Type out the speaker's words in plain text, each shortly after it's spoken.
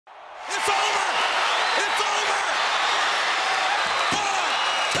it's over! It's over! 1,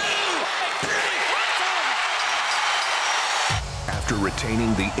 2, 3, it's over! After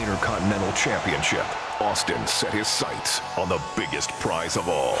retaining the Intercontinental Championship, Austin set his sights on the biggest prize of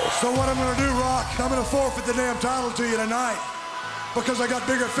all. So what I'm gonna do, Rock, I'm gonna forfeit the damn title to you tonight because I got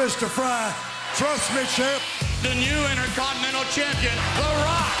bigger fish to fry. Trust me, champ. The new Intercontinental Champion, The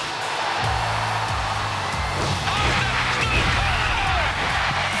Rock.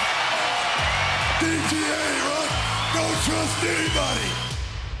 DTA, Rock. Don't trust anybody.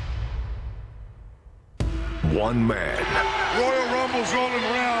 One man. Royal Rumble's rolling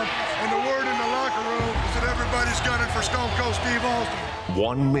around, and the word in the locker room is that everybody's gunning for Stone Cold Steve Austin.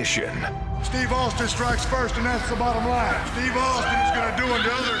 One mission. Steve Austin strikes first, and that's the bottom line. Steve Austin is going to do unto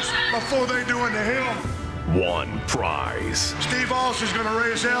others before they do unto him. One prize. Steve Austin's going to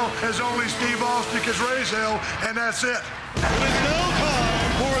raise hell as only Steve Austin can raise hell, and that's it. It is now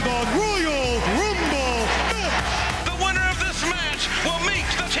time for the Royal Rumble match. The winner of this match will meet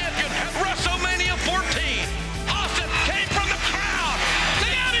the champion at WrestleMania 14. Austin came from the crowd.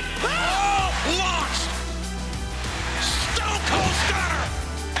 They had it all launched. Stone Cold Stunner.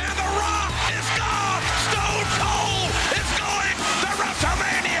 And The Rock is gone. Stone Cold is going to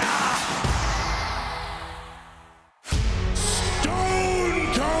WrestleMania.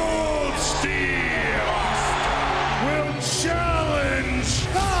 Stone Cold Steve will challenge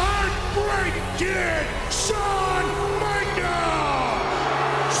the Heartbreak Kid, Shawn Michaels.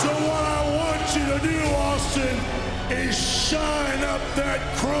 So what I want you to do, Austin, is shine up that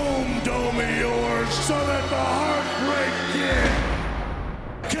chrome dome of yours so that the Heartbreak Kid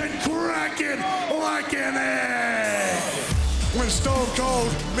can crack it like an egg. When Stone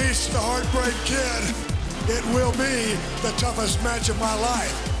Cold meets the Heartbreak Kid, it will be the toughest match of my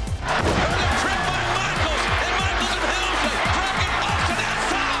life. There's a trip by Michaels, and Michaels and Helmsley dragging Austin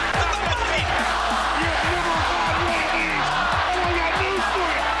outside. The money. You've never had one of these. Oh, I got news for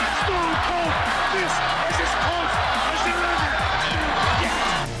you. Stone Cold, this is as close as you're ever gonna get.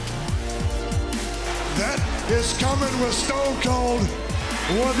 That is coming with Stone Cold,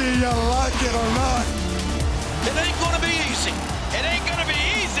 whether you like it or not. It ain't gonna be easy. It ain't gonna be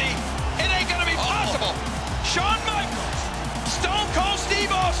easy. It ain't gonna be possible. Shawn Michaels, Stone Cold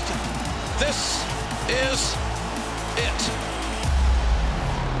Steve Austin. This is it.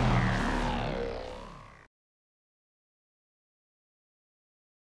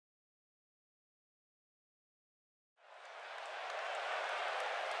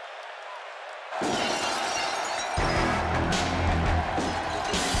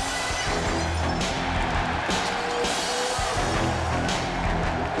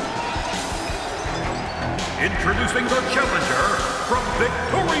 Introducing the challenger from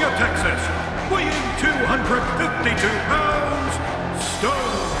Victoria, Texas, weighing 252 pounds,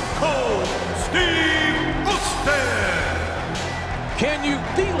 Stone Cold Steve Austin. Can you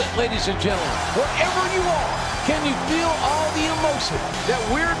feel it, ladies and gentlemen? Wherever you are, can you feel all the emotion that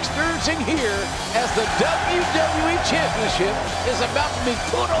we're experiencing here as the WWE Championship is about to be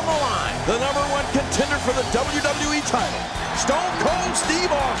put on the line? The #1 contender for the WWE title, Stone Cold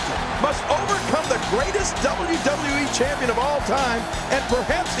Steve Austin, must overcome the greatest WWE champion of all time and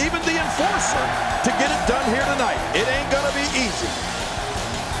perhaps even the enforcer to get it done here tonight. It ain't gonna be easy.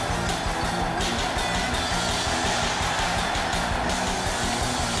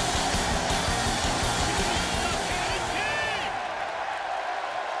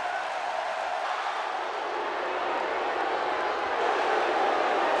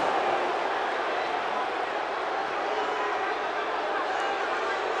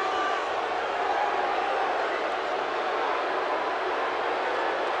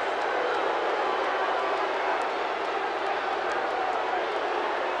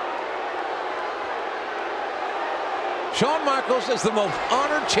 Shawn Michaels is the most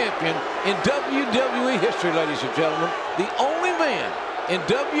honored champion in WWE history, ladies and gentlemen. The only man in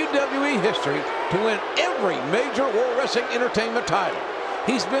WWE history to win every major World Wrestling Entertainment title.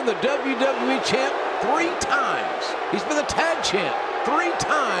 He's been the WWE champ 3 times. He's been the tag champ 3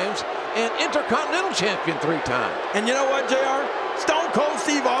 times and Intercontinental champion 3 times. And you know what, JR? Stone Cold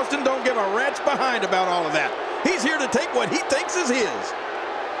Steve Austin don't give a rat's behind about all of that. He's here to take what he thinks is his.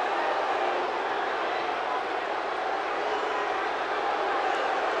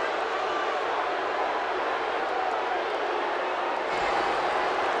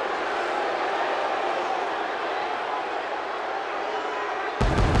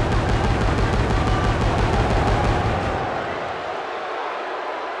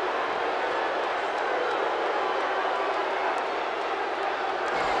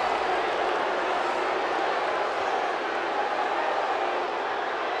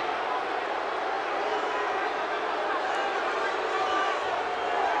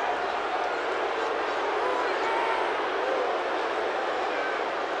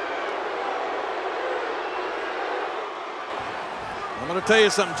 I'm going to tell you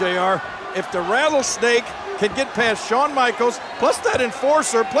something, JR. If the Rattlesnake can get past Shawn Michaels, plus that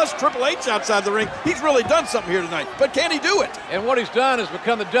Enforcer, plus Triple H outside the ring, he's really done something here tonight. But can he do it? And what he's done is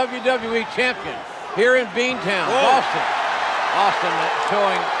become the WWE champion here in Beantown, Boston. Austin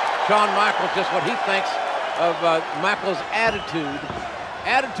showing Shawn Michaels just what he thinks of Michaels' attitude.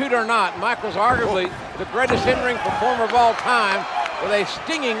 Attitude or not, Michaels arguably the greatest in-ring performer of all time with a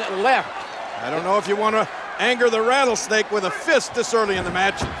stinging left. I don't know if you want to anger the Rattlesnake with a fist this early in the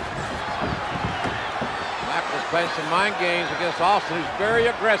match. Michaels playing some mind games against Austin, who's very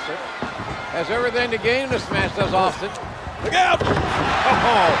aggressive. Has everything to gain this match, does Austin. Look out!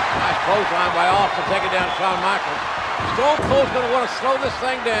 Oh, nice clothesline by Austin, taking down Shawn Michaels. Stone Cold's going to want to slow this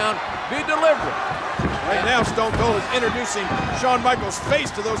thing down, be deliberate. Right now, Stone Cold is introducing Shawn Michaels' face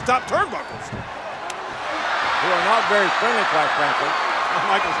to those top turnbuckles. Who are not very friendly, quite frankly.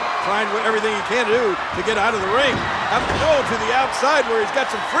 Michaels trying everything he can do to get out of the ring. Have to go to the outside where he's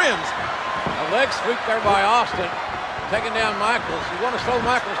got some friends. A leg sweep there by Austin, taking down Michaels. You want to slow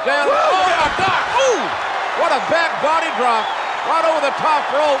Michaels down. Whoa, oh, my God! Ooh! What a back body drop right over the top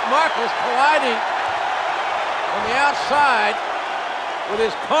rope. Michaels colliding on the outside with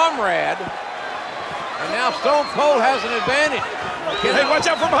his comrade. And now Stone Cold has an advantage. Hey, watch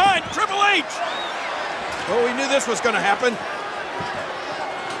out from behind! Triple H! Oh, we knew this was going to happen.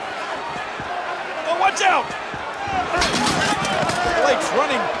 Oh, watch out! Triple H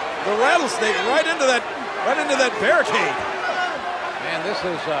running the Rattlesnake right into that barricade. Man, this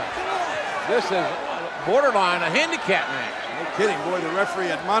is borderline a handicap match. No kidding, boy. The referee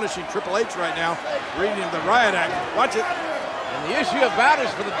admonishing Triple H right now, reading the Riot Act. Watch it. And the issue about it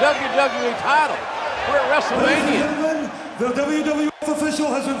is for the WWE title. We're at WrestleMania. The WWF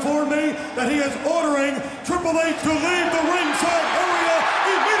official has informed me that he is ordering Triple H to leave the ringside area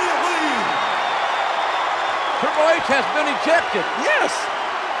immediately. Triple H has been ejected. Yes.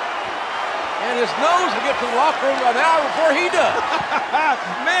 And his nose will get to the locker room an hour before he does.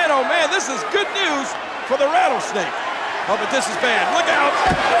 Man, oh man, this is good news for the Rattlesnake. Oh, but this is bad. Look out.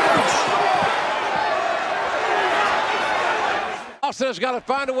 Austin has got to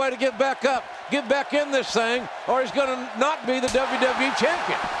find a way to get back up, get back in this thing, or he's going to not be the WWE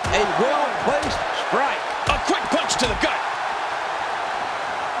champion. A well-placed strike. A quick punch to the gut.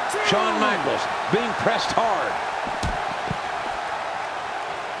 Shawn Michaels being pressed hard.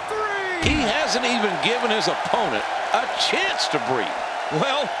 He hasn't even given his opponent a chance to breathe.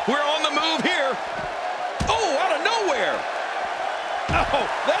 Well, we're on the move here. Oh, out of nowhere. Oh,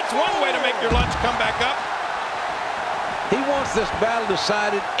 that's one way to make your lunch come back up. He wants this battle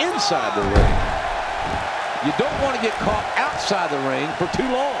decided inside the ring. You don't want to get caught outside the ring for too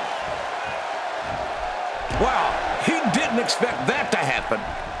long. Wow, he didn't expect that to happen.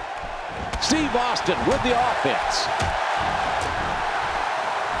 Steve Austin with the offense.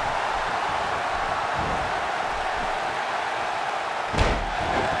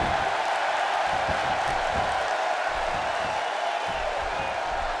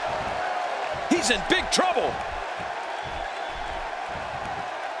 He's in big trouble.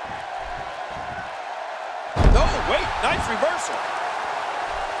 Oh, wait, nice reversal.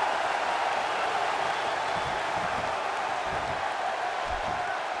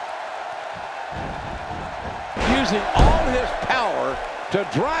 Using all his power to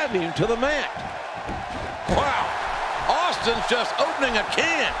drive him to the mat. Wow, Austin's just opening a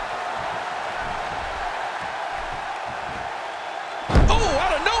can. Oh,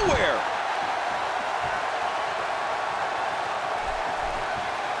 out of nowhere.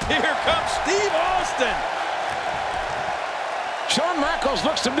 Here comes Steve Austin. Shawn Michaels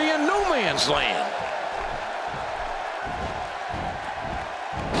looks to be in no man's land.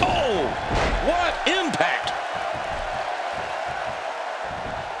 Oh, what impact.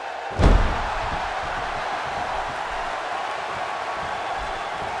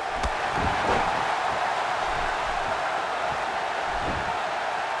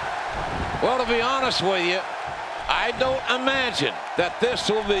 Well, to be honest with you, I don't imagine that this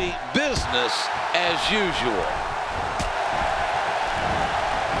will be business as usual.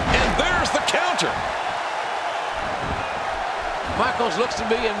 And there's the counter. Michaels looks to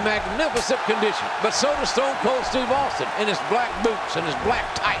be in magnificent condition, but so does Stone Cold Steve Austin in his black boots and his black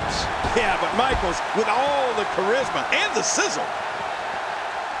tights. Yeah, but Michaels with all the charisma and the sizzle.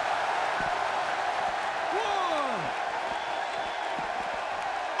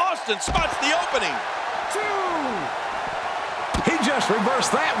 Austin spots the opening. He just reversed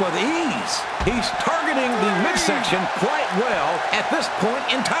that with ease. He's targeting the midsection quite well at this point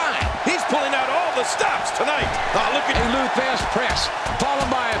in time. He's pulling out all the stops tonight. Oh, look at A Lou Thesz press, followed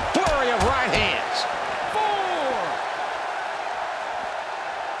by a flurry of right hands.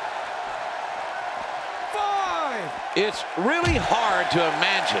 It's really hard to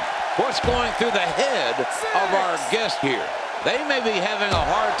imagine what's going through the head of our guest here. They may be having a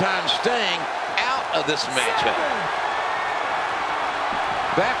hard time staying out of this matchup.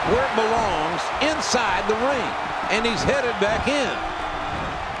 Back where it belongs, inside the ring, and he's headed back in.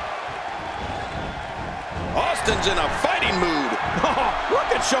 Austin's in a fighting mood. Oh, look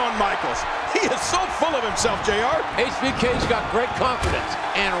at Shawn Michaels. He is so full of himself, JR. HBK's got great confidence,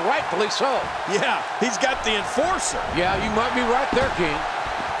 and rightfully so. Yeah, he's got the enforcer. Yeah, you might be right there, King.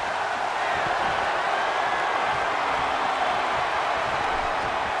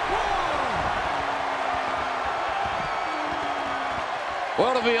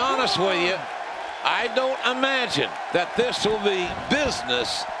 Well, to be honest with you, I don't imagine that this will be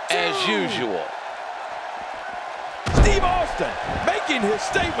business as usual. Steve Austin making his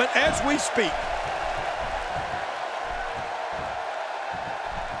statement as we speak.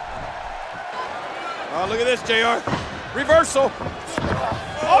 Oh, look at this, JR. Reversal.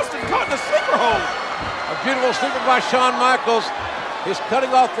 Austin caught in the sleeper hold. A beautiful sleeper by Shawn Michaels. He's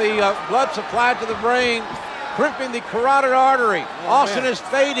cutting off the blood supply to the brain, crimping the carotid artery. Austin is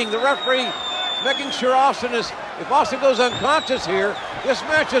fading. The referee making sure if Austin goes unconscious here, this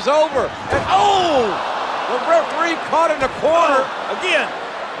match is over. And the referee caught in the corner. Again.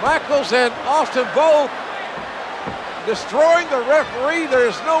 Michaels and Austin both destroying the referee.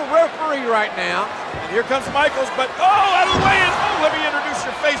 There's no referee right now. And here comes Michaels, but out of the way. And let me introduce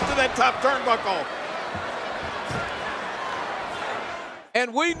your face to that top turnbuckle.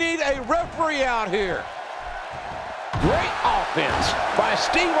 And we need a referee out here. Great offense by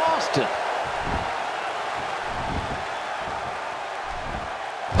Steve Austin.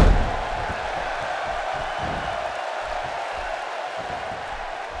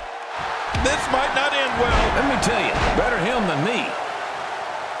 This might not end well. Let me tell you, better him than me.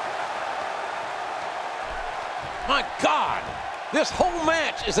 My God, this whole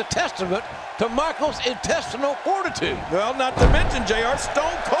match is a testament to Michaels' intestinal fortitude. Well, not to mention, JR,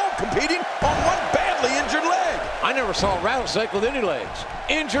 Stone Cold competing on one badly injured leg. I never saw a rattlesnake with any legs,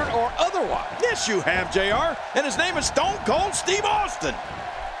 injured or otherwise. Yes, you have, JR, and his name is Stone Cold Steve Austin.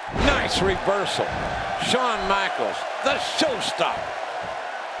 Nice reversal. Shawn Michaels, the showstopper.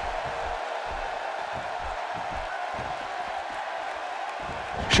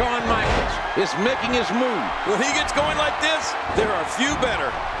 Shawn Michaels is making his move. When he gets going like this, there are few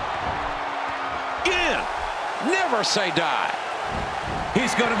better. In. Never say die.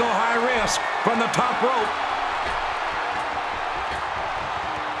 He's going to go high risk from the top rope.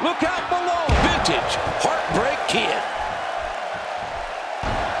 Look out below. Vintage Heartbreak Kid.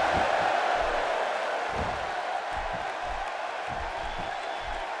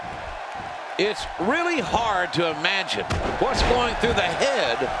 It's really hard to imagine what's going through the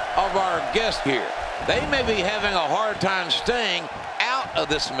head of our guest here. They may be having a hard time staying out of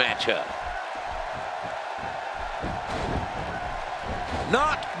this matchup.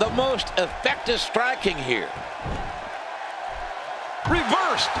 Not the most effective striking here.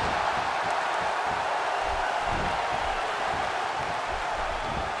 Reversed.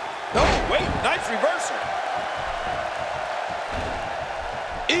 Oh, wait, nice reversal.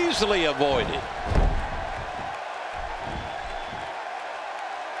 Easily avoided.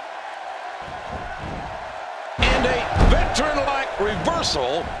 And a veteran-like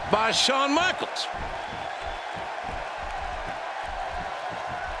reversal by Shawn Michaels.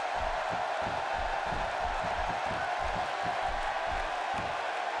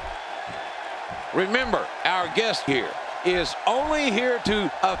 Remember, our guest here is only here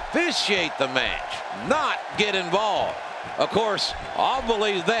to officiate the match, not get involved. Of course, I'll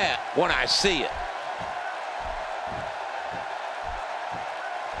believe that when I see it.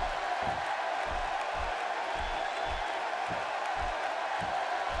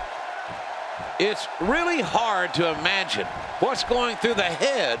 It's really hard to imagine what's going through the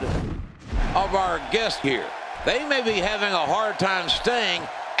head of our guest here. They may be having a hard time staying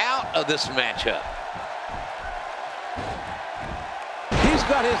out of this matchup. He's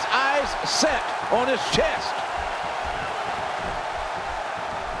got his eyes set on his chest.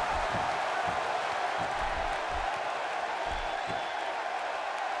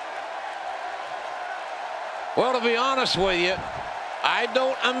 Well, to be honest with you, I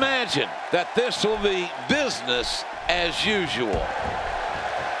don't imagine that this will be business as usual.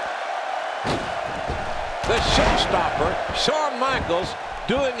 The showstopper, Shawn Michaels,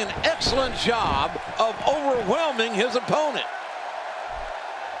 doing an excellent job of overwhelming his opponent.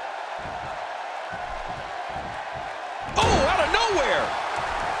 Oh, out of nowhere.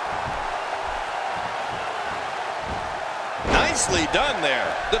 Nice Nicely done there.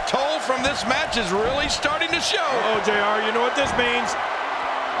 The toll from this match is really starting to show. Oh, JR, you know what this means.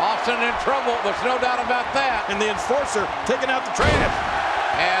 Austin in trouble, there's no doubt about that. And the enforcer taking out the trash.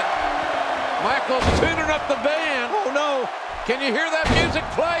 And Michael's tuning up the band. Oh, no. Can you hear that music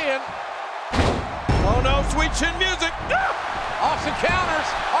playing? Oh, no, sweet chin music. Austin counters.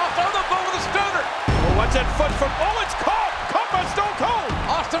 Austin on the ball with a stunner. Oh, watch that foot from, oh, it's caught. Caught by Stone Cold.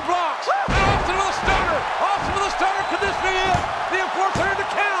 Austin blocks. And Austin with a stunner. Austin with a stunner. Could this be it? The enforcer in the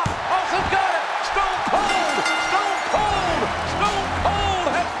count. Austin got it. Stone Cold. Stone Cold. Stone Cold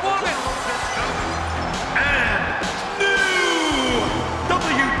has won it. And new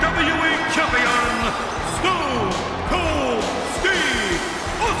WWE Champion, Stone Cold Steve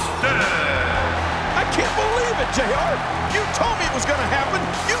Austin. I can't believe it, JR. You told me it was going to happen.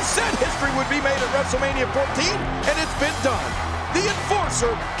 You said history would be made at WrestleMania 14, and it's been done. The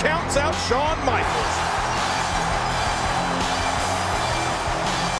enforcer counts out Shawn Michaels.